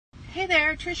Hey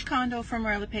there, Trish Condo from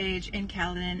Lepage in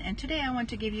Caledon, and today I want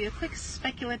to give you a quick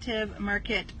speculative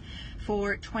market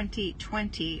for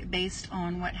 2020 based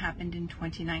on what happened in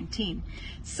 2019.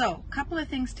 So, a couple of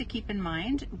things to keep in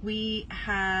mind. We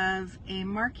have a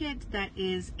market that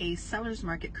is a seller's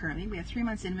market currently. We have 3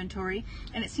 months inventory,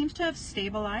 and it seems to have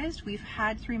stabilized. We've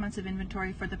had 3 months of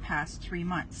inventory for the past 3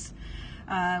 months.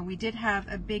 We did have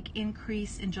a big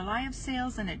increase in July of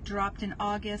sales, and it dropped in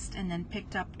August and then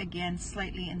picked up again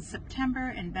slightly in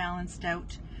September and balanced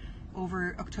out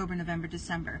over October, November,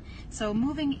 December. So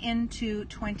moving into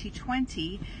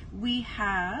 2020, we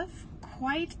have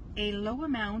quite a low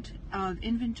amount of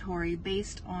inventory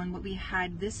based on what we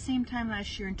had this same time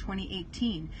last year in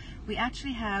 2018. We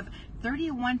actually have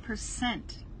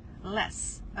 31%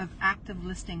 less of active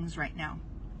listings right now.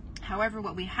 However,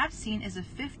 what we have seen is a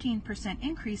 15%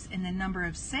 increase in the number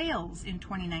of sales in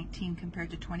 2019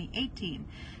 compared to 2018.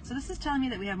 So this is telling me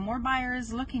that we have more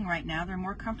buyers looking right now. They're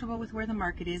more comfortable with where the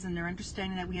market is, and they're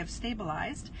understanding that we have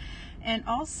stabilized. And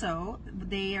also,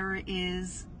 there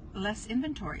is less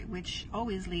inventory, which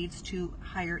always leads to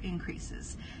higher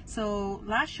increases. So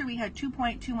last year we had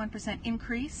 2.21%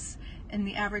 increase in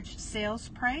the average sales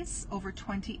price over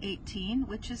 2018,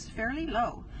 which is fairly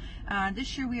low.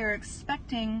 This year we are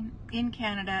expecting in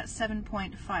Canada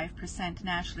 7.5%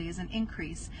 nationally as an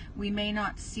increase. We may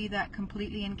not see that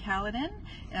completely in Caledon.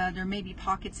 There may be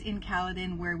pockets in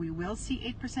Caledon where we will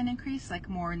see 8% increase, like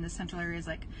more in the central areas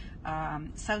like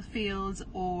Southfields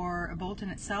or Bolton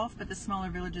itself, but the smaller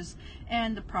villages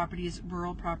and the properties,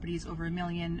 rural properties over $1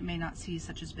 million, may not see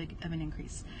such as big of an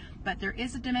increase. But there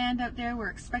is a demand out there. We're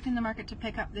expecting the market to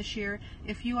pick up this year.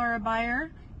 If you are a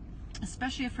buyer,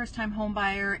 especially a first-time home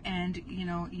buyer, and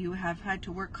you have had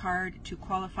to work hard to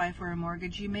qualify for a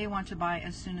mortgage, you may want to buy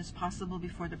as soon as possible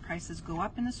before the prices go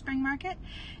up in the spring market.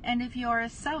 And if you are a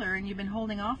seller and you've been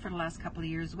holding off for the last couple of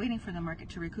years waiting for the market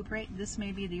to recuperate, this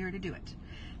may be the year to do it.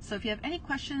 So if you have any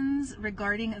questions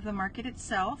regarding the market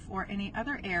itself or any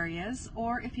other areas,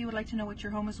 or if you would like to know what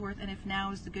your home is worth and if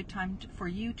now is the good time for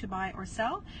you to buy or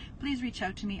sell, please reach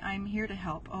out to me. I'm here to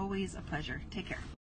help. Always a pleasure. Take care.